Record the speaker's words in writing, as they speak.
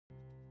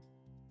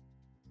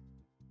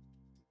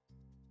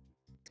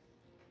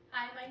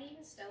Hi, my name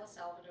is Stella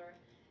Salvador,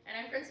 and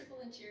I'm Principal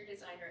Interior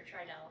Designer at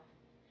Tridel.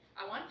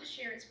 I wanted to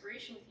share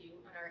inspiration with you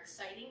on our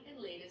exciting and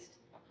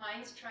latest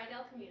Heinz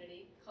Tridel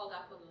community called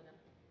Aqualuna.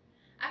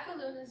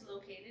 Aqualuna is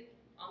located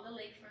on the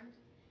lakefront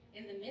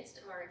in the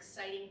midst of our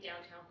exciting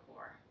downtown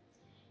core.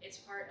 It's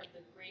part of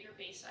the greater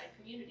Bayside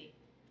community.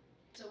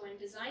 So when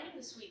designing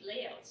the suite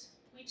layouts,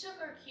 we took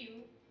our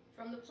cue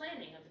from the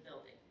planning of the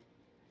building.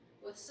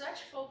 With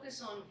such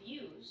focus on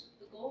views,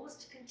 the goal was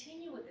to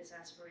continue with this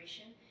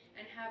aspiration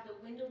and have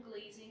the window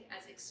glazing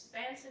as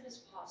expansive as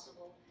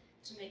possible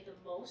to make the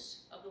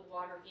most of the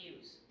water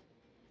views,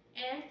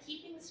 and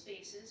keeping the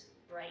spaces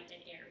bright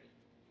and airy.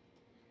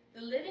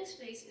 The living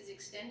space is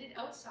extended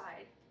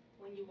outside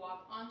when you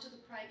walk onto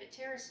the private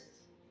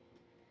terraces.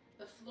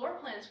 The floor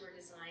plans were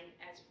designed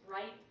as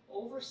bright,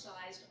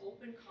 oversized,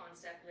 open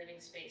concept living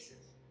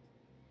spaces.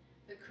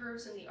 The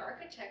curves in the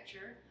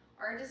architecture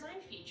are a design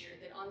feature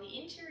that on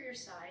the interior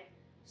side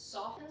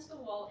softens the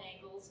wall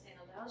angles and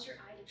allows your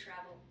eye to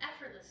travel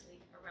effortlessly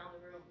around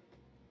the room.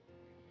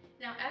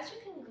 Now, as you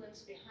can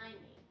glimpse behind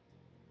me,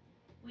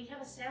 we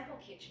have a sample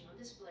kitchen on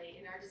display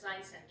in our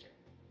design center.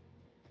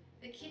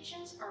 The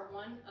kitchens are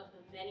one of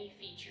the many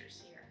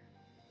features here,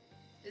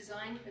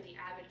 designed for the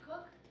avid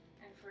cook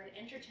and for an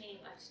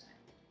entertaining lifestyle.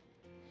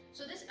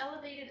 So this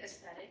elevated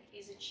aesthetic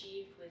is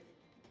achieved with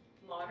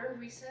modern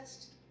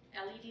recessed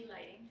LED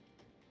lighting,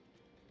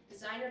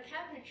 designer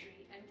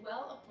cabinetry, and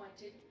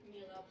well-appointed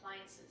Miele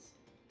appliances.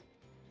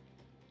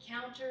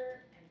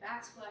 Counter and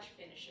backsplash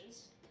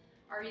finishes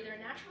are either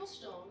natural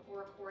stone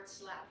or a quartz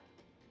slab.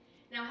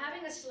 Now,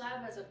 having a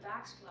slab as a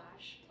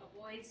backsplash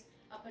avoids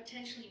a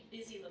potentially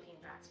busy-looking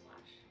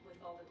backsplash with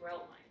all the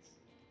grout lines.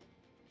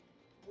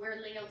 Where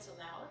layouts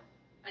allowed,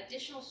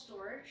 additional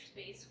storage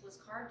space was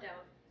carved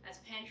out as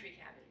pantry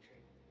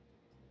cabinetry.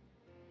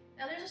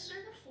 Now, there's a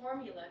certain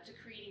formula to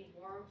creating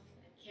warmth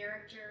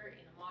character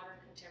in a modern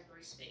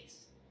contemporary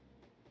space.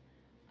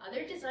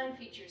 Other design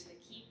features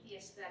that keep the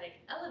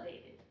aesthetic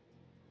elevated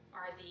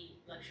are the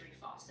luxury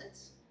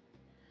faucets,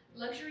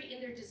 luxury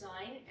in their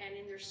design and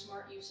in their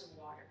smart use of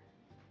water,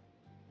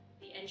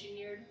 the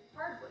engineered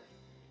hardwood,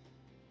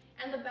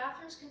 and the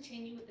bathrooms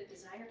continue with the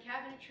designer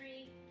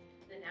cabinetry,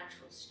 the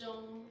natural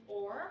stone,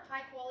 or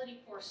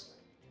high-quality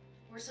porcelain,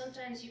 where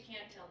sometimes you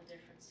can't tell the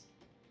difference.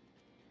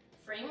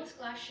 Frameless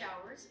glass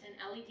showers and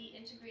LED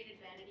integrated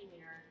vanity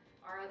mirror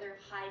are other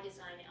high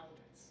design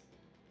elements.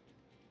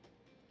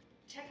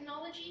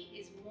 Technology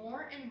is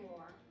more and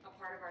more a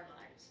part of our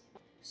lives,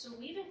 so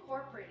we've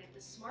incorporated the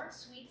Smart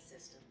Suite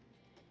system,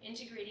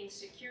 integrating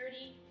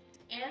security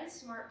and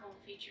smart home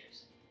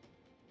features.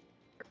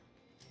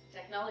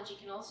 Technology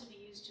can also be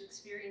used to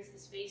experience the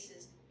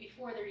spaces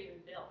before they're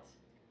even built.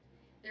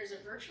 There's a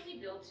virtually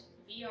built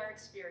VR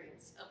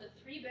experience of the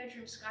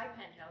 3-bedroom sky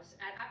penthouse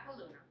at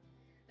Aqualuna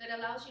that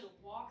allows you to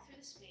walk through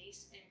the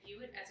space and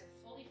view it as a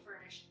fully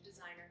furnished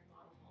designer model.